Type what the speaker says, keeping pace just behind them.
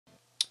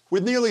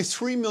With nearly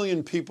 3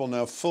 million people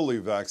now fully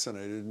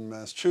vaccinated in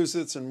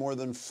Massachusetts and more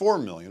than 4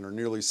 million, or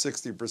nearly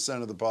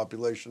 60% of the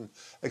population,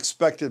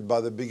 expected by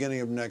the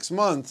beginning of next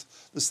month,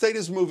 the state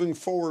is moving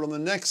forward on the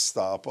next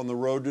stop on the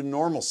road to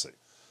normalcy.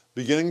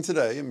 Beginning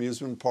today,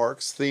 amusement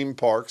parks, theme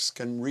parks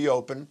can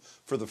reopen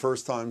for the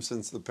first time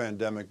since the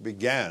pandemic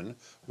began,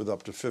 with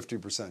up to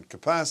 50%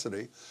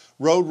 capacity.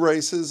 Road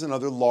races and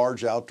other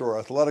large outdoor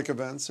athletic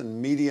events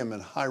and medium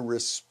and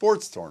high-risk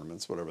sports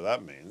tournaments, whatever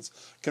that means,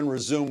 can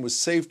resume with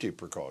safety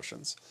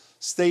precautions.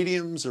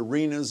 Stadiums,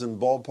 arenas, and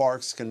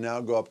ballparks can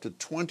now go up to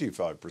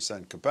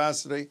 25%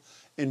 capacity.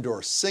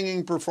 Indoor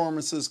singing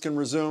performances can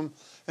resume,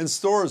 and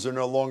stores are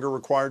no longer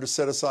required to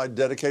set aside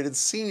dedicated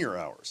senior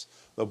hours,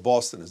 though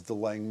Boston is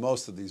delaying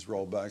most of these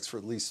rollbacks for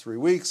at least 3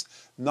 weeks,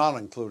 not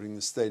including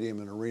the stadium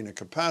and arena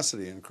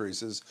capacity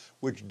increases,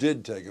 which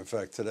did take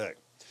effect today.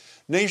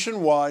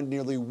 Nationwide,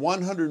 nearly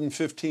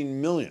 115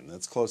 million,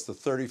 that's close to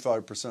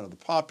 35% of the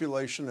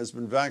population, has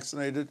been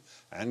vaccinated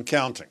and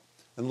counting.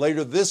 And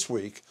later this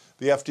week,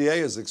 the FDA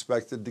is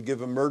expected to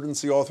give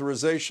emergency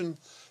authorization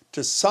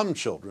to some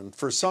children,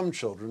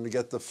 to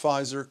get the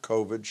Pfizer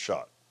COVID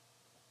shot.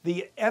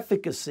 The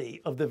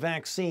efficacy of the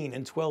vaccine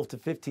in 12 to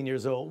 15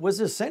 years old was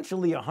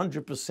essentially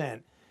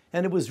 100%,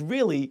 and it was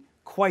really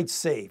quite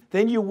safe.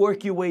 Then you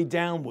work your way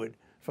downward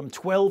from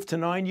 12 to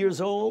 9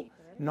 years old,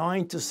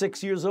 9 to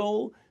 6 years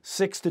old,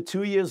 6 to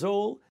 2 years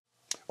old.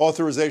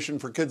 Authorization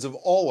for kids of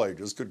all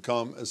ages could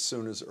come as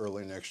soon as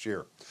early next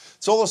year.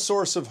 It's all a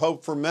source of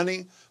hope for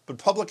many, but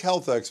public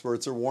health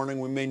experts are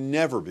warning we may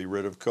never be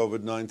rid of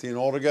COVID-19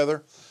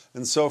 altogether,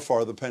 and so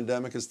far the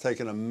pandemic has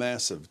taken a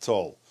massive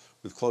toll,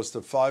 with close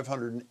to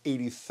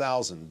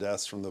 580,000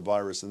 deaths from the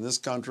virus in this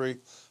country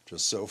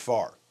just so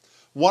far.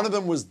 One of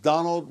them was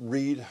Donald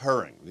Reed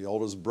Herring, the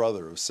oldest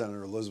brother of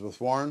Senator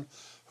Elizabeth Warren,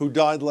 who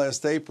died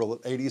last April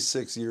at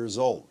 86 years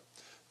old.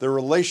 Their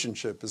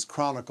relationship is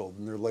chronicled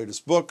in their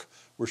latest book,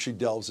 where she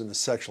delves into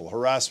sexual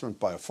harassment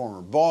by a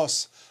former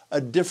boss, a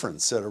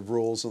different set of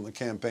rules on the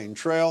campaign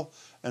trail,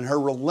 and her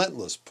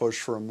relentless push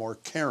for a more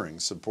caring,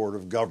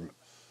 supportive government.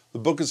 The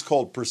book is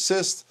called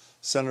Persist.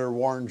 Senator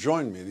Warren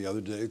joined me the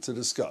other day to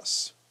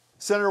discuss.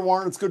 Senator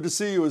Warren, it's good to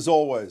see you as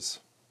always.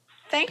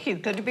 Thank you.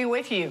 Good to be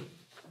with you.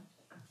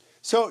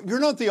 So you're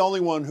not the only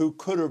one who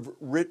could have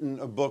written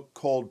a book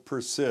called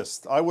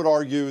Persist. I would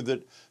argue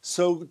that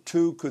so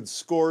too could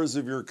scores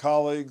of your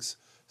colleagues,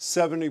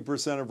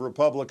 70% of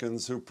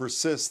Republicans who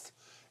persist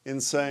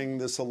in saying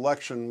this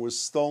election was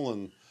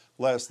stolen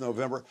last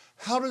November.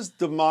 How does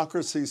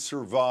democracy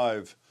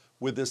survive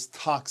with this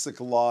toxic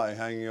lie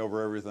hanging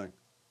over everything?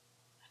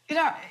 You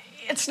know,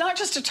 it's not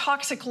just a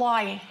toxic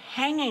lie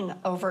hanging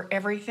over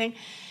everything.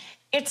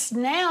 It's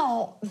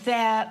now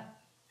that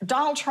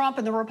Donald Trump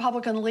and the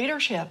Republican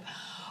leadership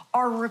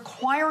are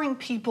requiring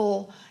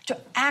people to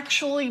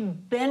actually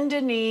bend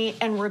a knee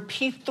and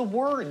repeat the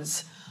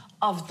words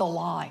of the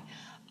lie.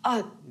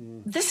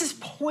 This is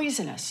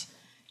poisonous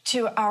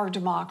to our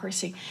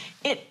democracy.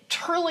 It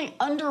truly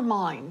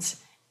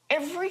undermines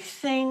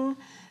everything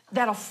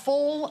that a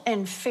full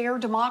and fair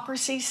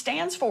democracy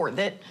stands for,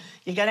 that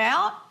you get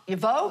out, you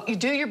vote, you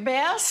do your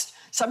best.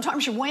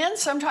 Sometimes you win,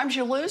 sometimes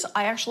you lose.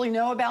 I actually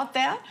know about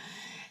that.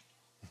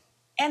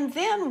 And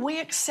then we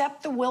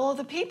accept the will of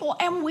the people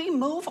and we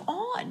move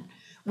on.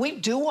 We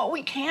do what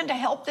we can to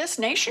help this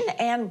nation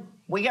and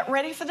we get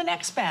ready for the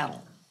next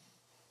battle.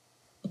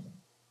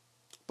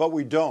 But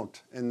we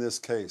don't in this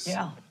case.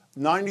 Yeah.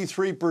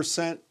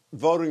 93%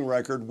 voting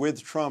record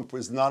with Trump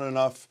was not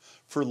enough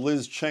for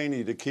Liz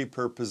Cheney to keep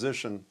her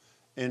position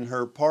in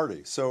her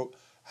party. So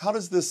how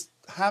does this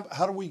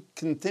how do we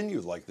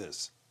continue like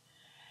this?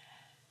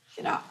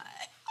 You know,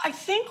 I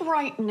think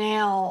right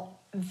now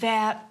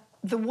that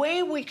the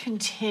way we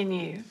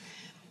continue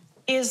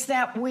is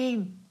that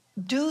we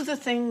do the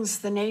things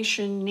the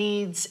nation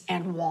needs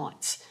and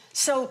wants.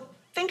 So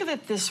think of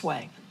it this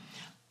way.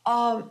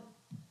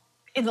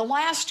 In the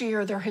last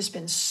year, there has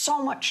been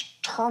so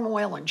much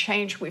turmoil and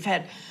change. We've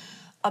had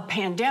a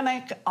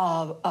pandemic,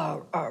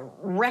 a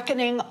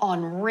reckoning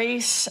on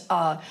race,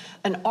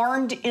 an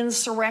armed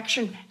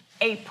insurrection,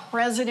 a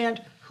president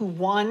who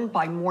won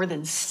by more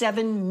than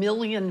 7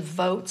 million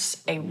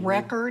votes, a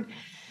record.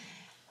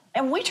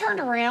 And we turned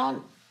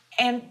around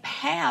and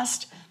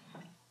passed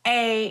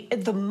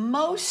the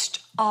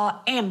most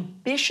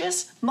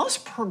ambitious,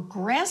 most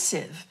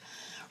progressive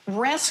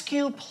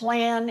rescue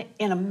plan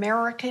in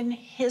American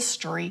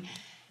history,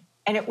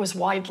 and it was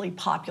widely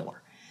popular.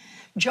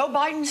 Joe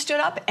Biden stood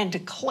up and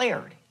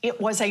declared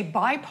it was a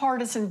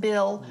bipartisan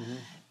bill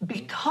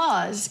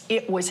because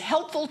it was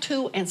helpful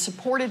to and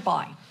supported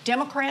by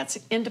Democrats,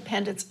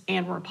 independents,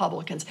 and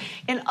Republicans.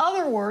 In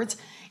other words,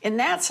 in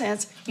that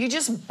sense, you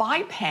just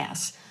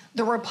bypass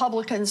the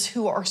Republicans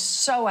who are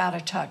so out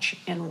of touch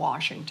in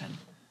Washington.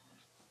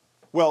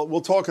 Well,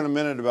 we'll talk in a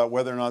minute about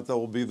whether or not there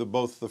will be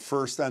both the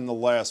first and the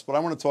last, but I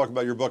want to talk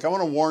about your book. I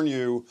want to warn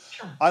you,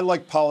 I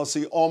like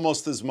policy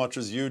almost as much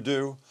as you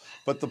do.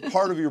 but the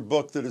part of your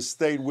book that has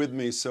stayed with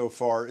me so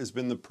far has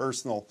been the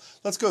personal.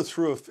 Let's go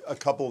through a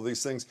couple of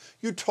these things.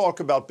 You talk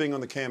about being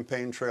on the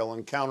campaign trail,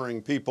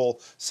 encountering people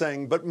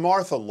saying, but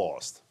Martha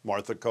lost,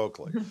 Martha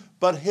Coakley,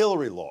 but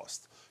Hillary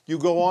lost. You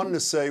go on to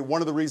say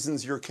one of the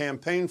reasons your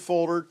campaign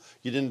faltered,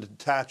 you didn't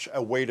attach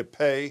a way to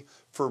pay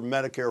for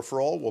Medicare for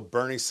all. Well,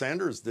 Bernie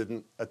Sanders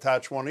didn't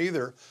attach one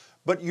either.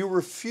 But you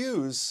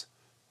refuse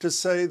to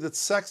say that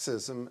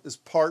sexism is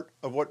part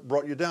of what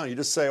brought you down. You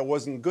just say it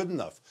wasn't good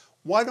enough.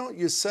 Why don't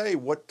you say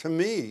what, to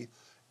me,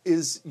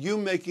 is you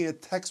making a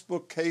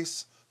textbook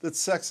case that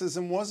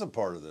sexism was a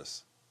part of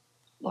this?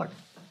 Look,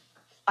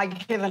 I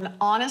give an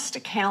honest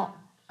account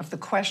of the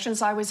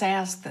questions I was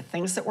asked, the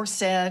things that were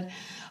said,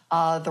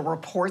 the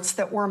reports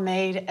that were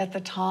made at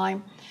the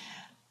time.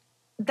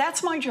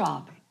 That's my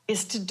job,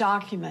 is to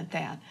document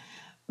that.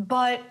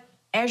 But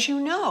as you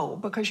know,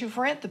 because you've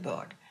read the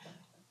book,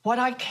 what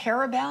I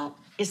care about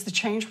is the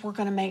change we're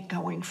going to make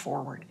going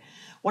forward.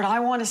 What I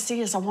want to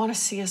see is I want to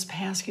see us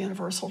pass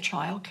universal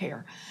child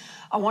care.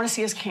 I want to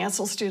see us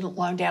cancel student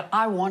loan debt.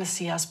 I want to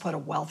see us put a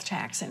wealth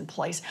tax in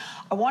place.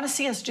 I want to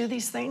see us do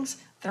these things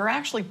that are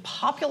actually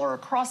popular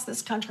across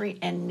this country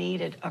and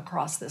needed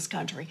across this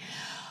country.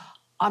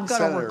 I'm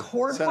going to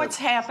record what's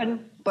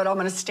happened, but I'm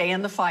going to stay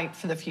in the fight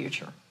for the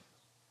future.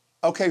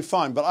 Okay,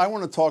 fine, but I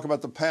want to talk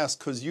about the past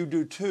because you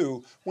do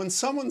too. When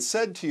someone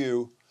said to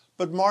you,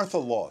 but Martha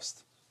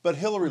lost, but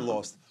Hillary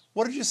lost,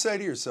 what did you say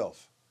to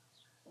yourself?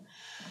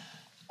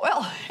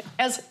 Well,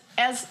 as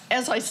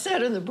I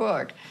said in the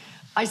book,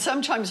 I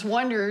sometimes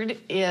wondered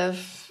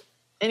if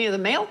any of the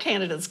male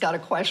candidates got a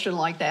question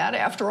like that.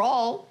 After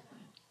all,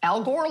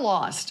 Al Gore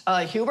lost,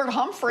 Hubert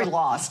Humphrey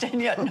lost,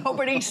 and yet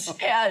nobody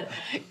said,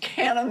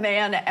 can a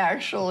man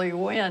actually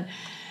win?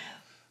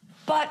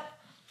 But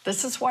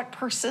this is what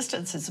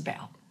persistence is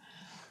about.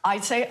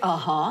 I'd say,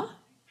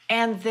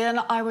 and then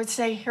I would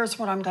say, here's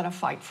what I'm going to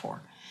fight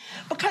for.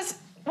 Because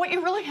what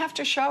you really have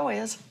to show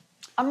is,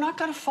 I'm not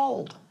going to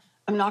fold.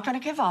 I'm not going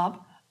to give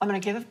up. I'm going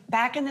to give it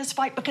back in this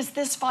fight, because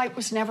this fight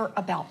was never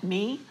about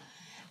me.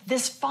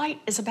 This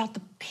fight is about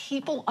the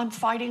people I'm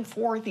fighting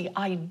for, the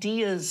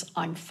ideas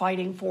I'm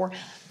fighting for,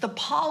 the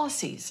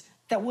policies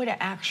that would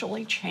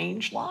actually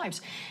change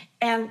lives.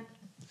 And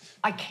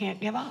I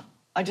can't give up.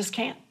 I just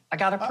can't. I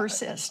got to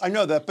persist. I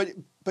know that,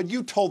 but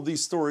you told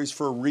these stories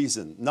for a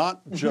reason,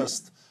 not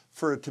just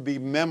for it to be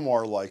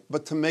memoir-like,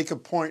 but to make a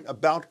point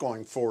about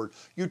going forward.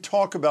 You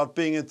talk about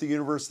being at the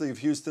University of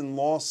Houston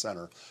Law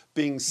Center,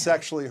 being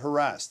sexually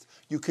harassed.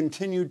 You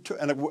continued to,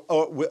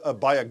 and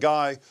by a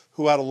guy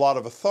who had a lot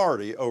of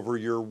authority over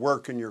your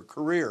work and your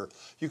career.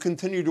 You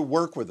continued to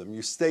work with him.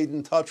 You stayed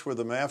in touch with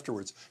him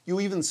afterwards. You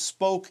even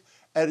spoke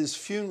at his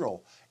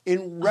funeral.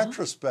 In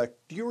retrospect,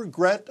 do you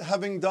regret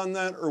having done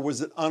that, or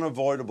was it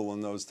unavoidable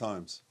in those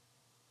times?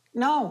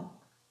 No.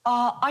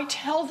 I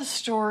tell the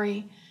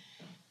story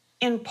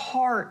in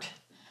part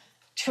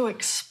to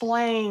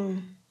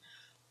explain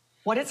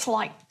what it's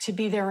like to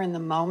be there in the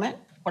moment,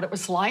 what it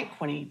was like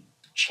when he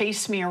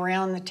chased me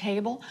around the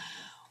table,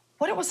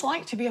 what it was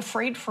like to be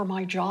afraid for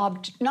my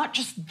job, not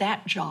just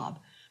that job,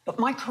 but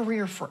my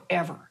career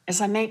forever.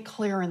 As I make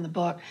clear in the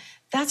book,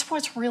 that's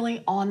what's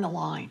really on the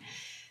line.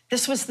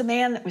 This was the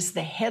man that was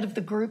the head of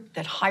the group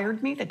that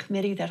hired me, the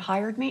committee that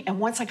hired me, and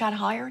once I got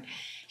hired,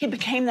 he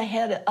became the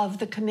head of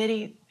the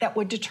committee that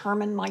would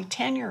determine my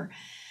tenure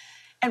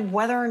and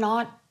whether or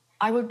not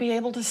I would be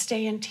able to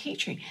stay in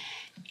teaching.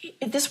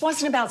 This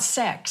wasn't about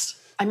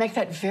sex. I make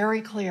that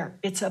very clear.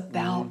 It's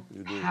about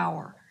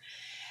power.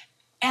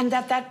 And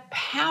that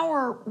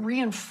power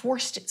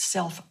reinforced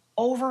itself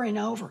over and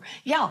over.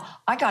 Yeah,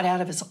 I got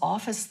out of his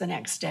office the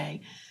next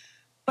day,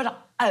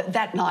 but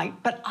that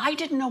night, but I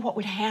didn't know what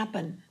would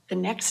happen the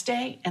next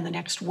day and the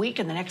next week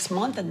and the next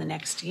month and the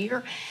next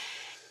year.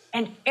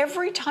 And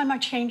every time I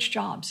changed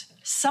jobs,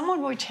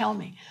 someone would tell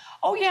me,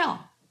 oh yeah,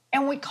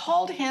 and we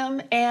called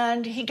him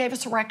and he gave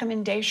us a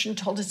recommendation,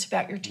 told us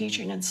about your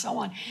teaching and so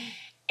on.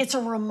 It's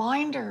a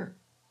reminder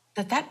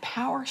that that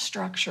power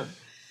structure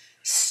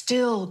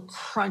still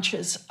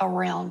crunches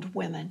around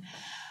women.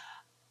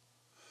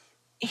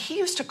 He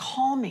used to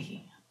call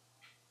me,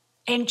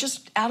 and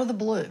just out of the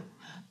blue,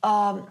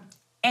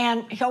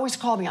 and he always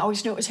called me. I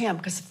always knew it was him,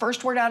 because the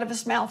first word out of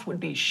his mouth would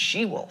be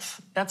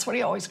she-wolf. That's what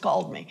he always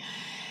called me.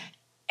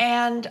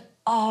 And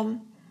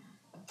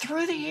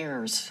through the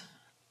years,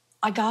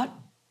 I got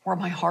where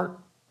my heart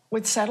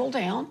would settle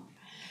down.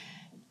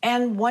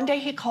 And one day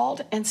he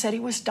called and said he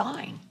was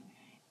dying,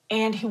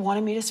 and he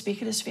wanted me to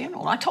speak at his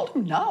funeral. And I told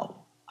him no,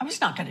 I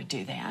was not going to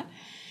do that.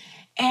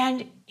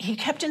 And he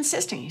kept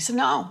insisting. He said,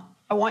 no,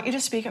 I want you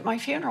to speak at my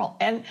funeral.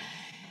 And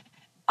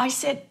I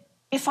said,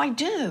 if I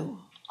do,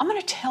 I'm going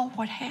to tell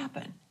what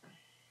happened.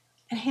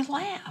 And he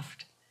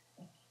laughed.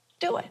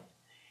 Do it.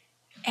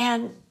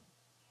 And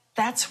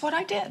that's what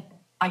I did.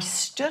 I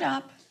stood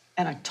up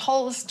and I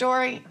told the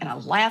story and I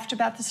laughed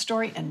about the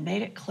story and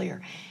made it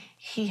clear.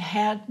 He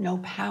had no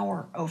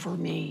power over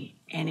me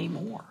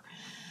anymore.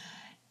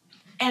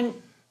 And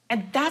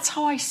that's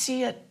how I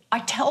see it. I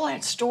tell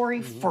that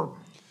story for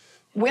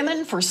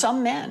women, for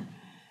some men.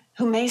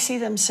 who may see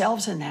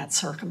themselves in that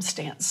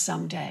circumstance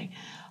someday.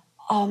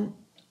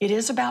 It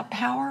is about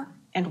power,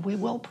 and we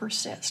will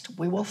persist.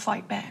 We will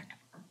fight back.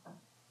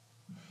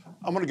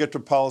 I'm going to get to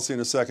policy in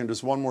a second.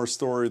 Just one more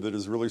story that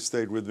has really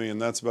stayed with me,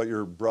 and that's about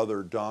your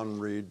brother, Don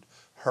Reed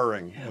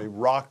Herring, a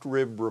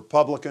rock-ribbed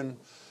Republican,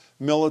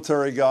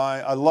 military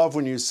guy. I love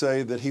when you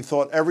say that he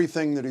thought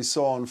everything that he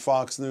saw on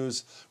Fox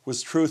News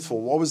was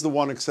truthful. What was the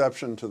one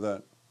exception to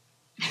that?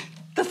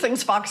 The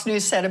things Fox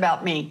News said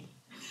about me.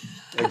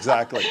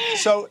 Exactly.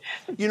 So,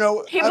 you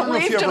know, He I don't know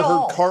if you believed ever it heard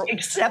all, Carl.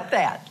 except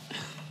that.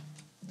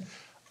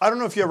 I don't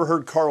know if you ever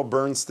heard Carl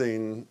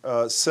Bernstein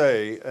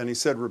say, and he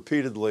said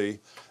repeatedly,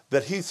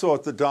 that he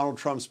thought that Donald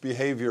Trump's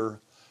behavior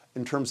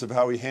in terms of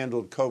how he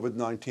handled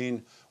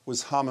COVID-19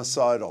 was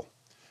homicidal.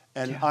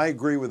 And I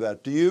agree with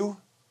that. Do you?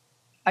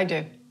 I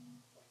do.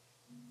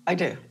 I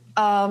do.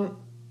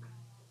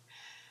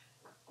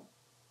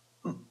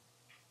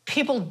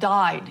 People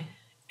died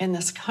in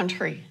this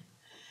country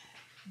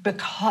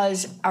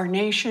because our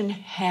nation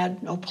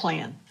had no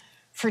plan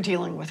for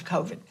dealing with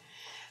COVID.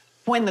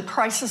 When the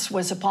crisis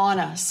was upon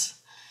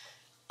us,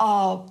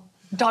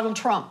 Donald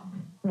Trump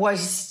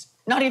was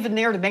not even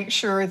there to make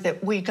sure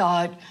that we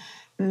got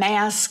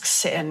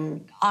masks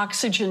and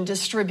oxygen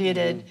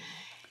distributed.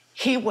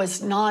 He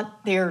was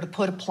not there to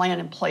put a plan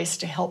in place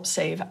to help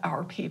save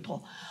our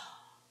people.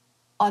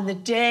 On the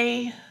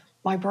day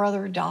my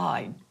brother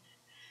died,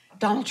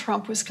 Donald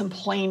Trump was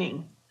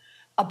complaining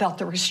about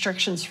the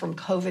restrictions from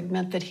COVID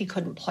meant that he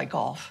couldn't play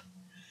golf,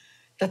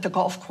 that the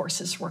golf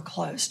courses were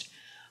closed.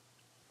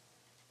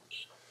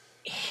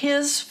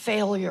 His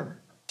failure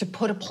to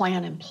put a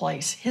plan in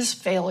place, his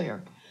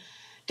failure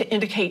to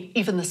indicate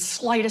even the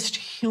slightest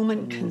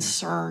human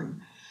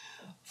concern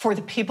for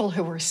the people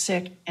who were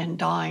sick and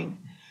dying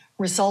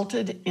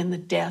resulted in the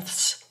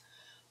deaths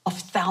of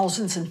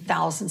thousands and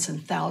thousands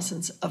and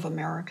thousands of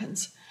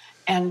Americans.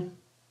 And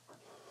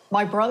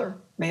my brother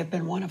may have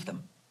been one of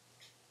them.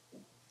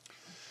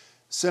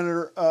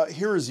 Senator,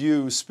 here is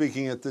you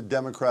speaking at the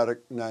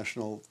Democratic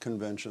National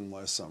Convention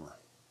last summer.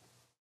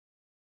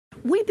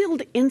 We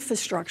build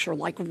infrastructure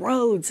like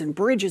roads and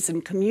bridges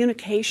and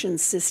communication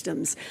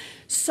systems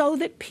so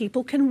that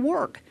people can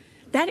work.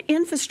 That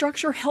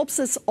infrastructure helps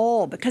us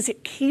all because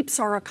it keeps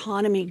our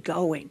economy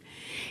going.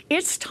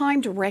 It's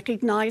time to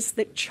recognize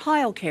that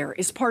childcare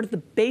is part of the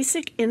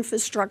basic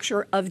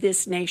infrastructure of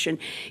this nation.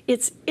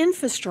 It's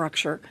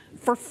infrastructure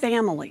for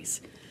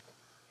families.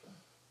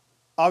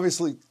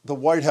 Obviously, the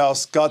White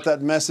House got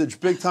that message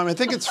big time. I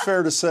think it's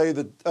fair to say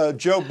that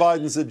Joe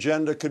Biden's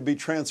agenda could be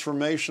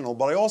transformational,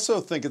 but I also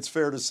think it's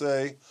fair to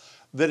say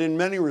that in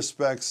many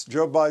respects,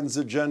 Joe Biden's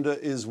agenda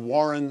is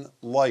Warren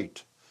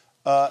light.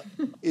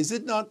 Is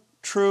it not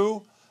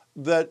true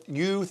that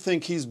you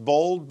think he's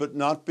bold, but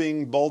not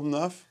being bold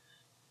enough?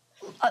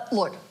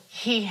 Look,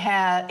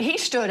 he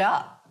stood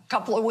up a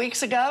couple of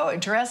weeks ago,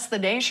 addressed the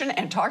nation,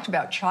 and talked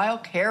about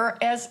child care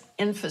as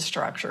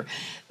infrastructure.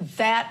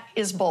 That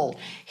is bold.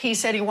 He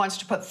said he wants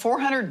to put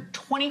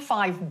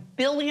 $425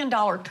 billion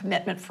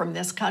commitment from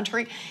this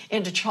country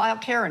into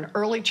child care and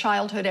early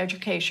childhood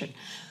education.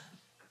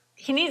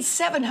 He needs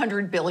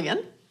 $700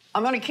 billion.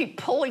 I'm going to keep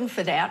pulling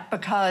for that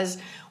because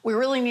we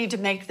really need to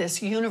make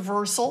this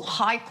universal,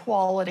 high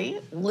quality,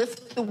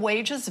 lift the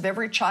wages of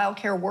every child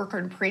care worker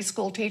and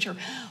preschool teacher,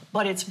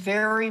 but it's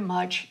very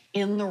much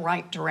in the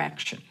right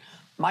direction.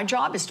 My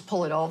job is to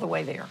pull it all the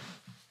way there.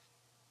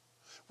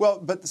 Well,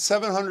 but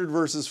 700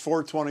 versus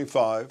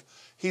 425,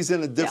 he's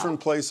in a different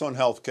place on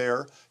health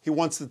care. He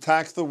wants to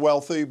tax the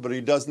wealthy, but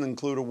he doesn't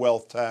include a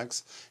wealth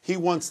tax. He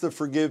wants to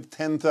forgive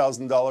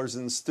 $10,000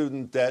 in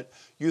student debt.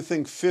 You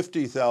think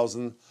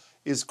 $50,000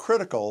 is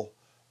critical.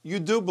 You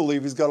do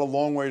believe he's got a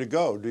long way to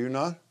go, do you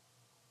not?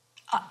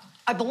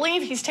 I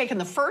believe he's taken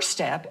the first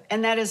step,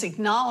 and that is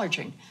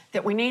acknowledging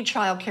that we need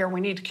child care,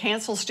 we need to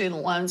cancel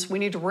student loans, we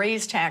need to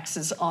raise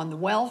taxes on the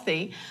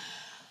wealthy.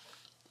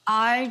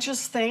 I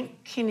just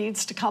think he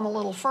needs to come a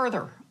little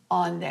further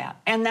on that.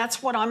 And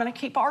that's what I'm going to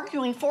keep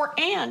arguing for.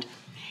 And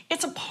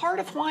it's a part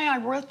of why I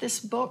wrote this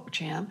book,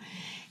 Jim.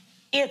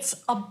 It's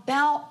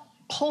about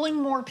pulling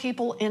more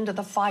people into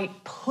the fight,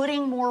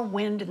 putting more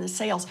wind in the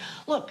sails.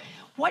 Look,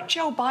 what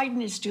Joe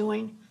Biden is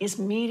doing is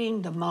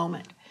meeting the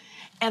moment.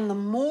 And the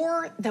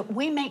more that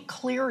we make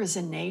clear as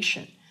a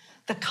nation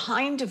the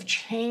kind of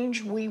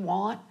change we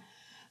want,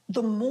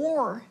 the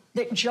more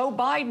that Joe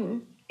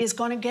Biden is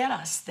going to get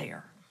us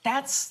there.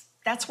 That's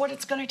what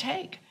it's going to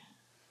take.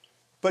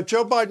 But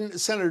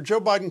Senator Joe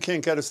Biden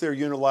can't get us there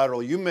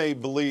unilaterally. You may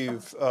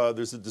believe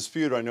there's a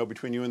dispute, I know,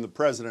 between you and the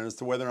president as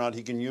to whether or not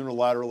he can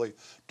unilaterally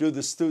do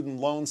the student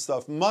loan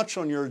stuff. Much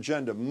on your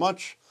agenda,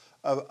 much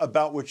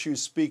about which you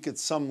speak at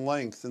some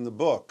length in the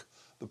book,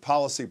 the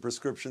policy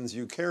prescriptions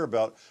you care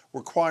about,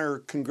 require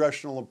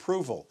congressional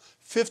approval.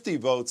 50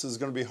 votes is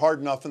going to be hard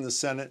enough in the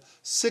Senate.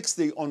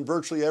 60 on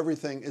virtually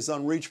everything is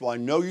unreachable. I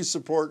know you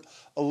support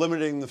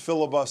eliminating the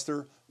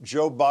filibuster.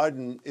 Joe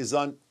Biden is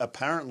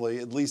apparently,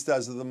 at least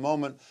as of the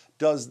moment,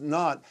 does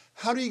not.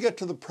 How do you get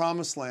to the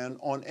promised land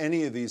on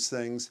any of these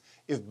things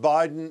if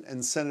Biden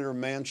and Senator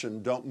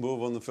Manchin don't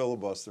move on the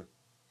filibuster?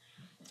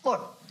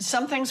 Look,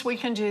 some things we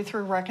can do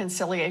through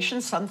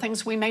reconciliation, some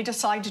things we may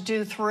decide to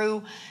do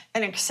through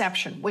an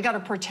exception. We got to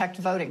protect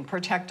voting,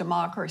 protect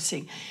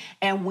democracy,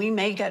 and we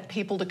may get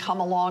people to come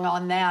along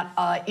on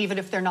that, even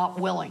if they're not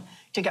willing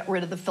to get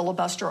rid of the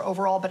filibuster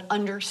overall. But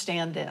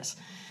understand this,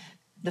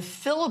 the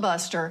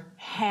filibuster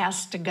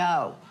has to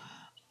go.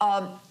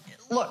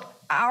 Look,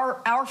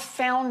 our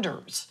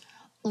founders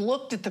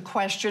looked at the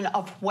question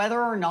of whether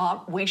or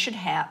not we should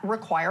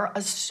require a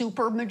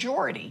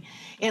supermajority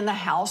in the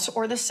House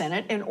or the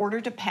Senate in order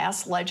to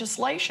pass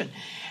legislation.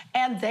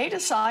 And they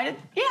decided,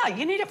 yeah,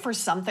 you need it for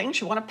some things.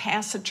 You want to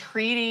pass a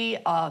treaty,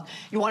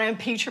 you want to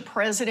impeach a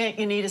president,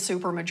 you need a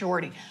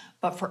supermajority.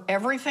 But for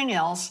everything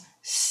else,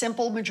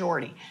 simple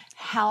majority,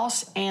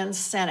 House and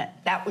Senate.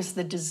 That was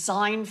the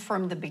design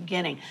from the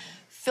beginning.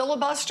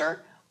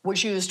 Filibuster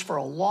was used for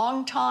a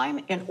long time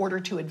in order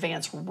to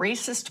advance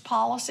racist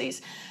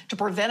policies, to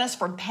prevent us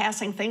from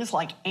passing things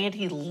like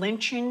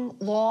anti-lynching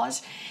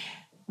laws.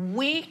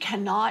 We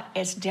cannot,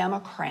 as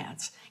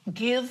Democrats,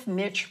 give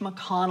Mitch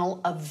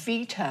McConnell a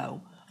veto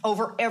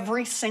over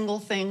every single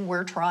thing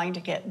we're trying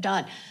to get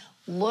done.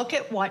 Look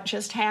at what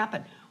just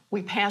happened.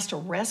 We passed a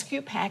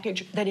rescue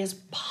package that is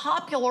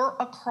popular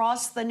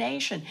across the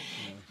nation.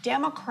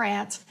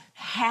 Democrats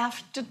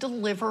have to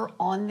deliver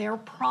on their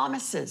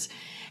promises.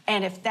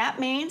 And if that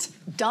means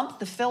dump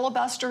the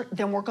filibuster,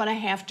 then we're going to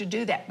have to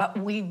do that. But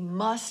we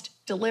must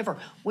deliver.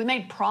 We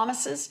made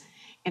promises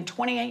in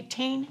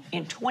 2018,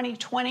 in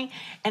 2020,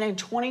 and in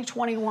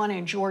 2021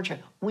 in Georgia.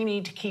 We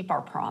need to keep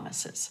our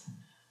promises.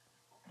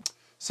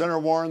 Senator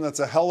Warren, that's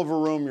a hell of a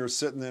room you're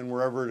sitting in,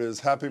 wherever it is.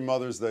 Happy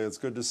Mother's Day. It's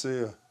good to see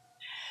you.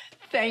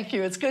 Thank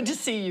you. It's good to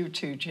see you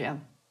too,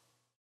 Jim.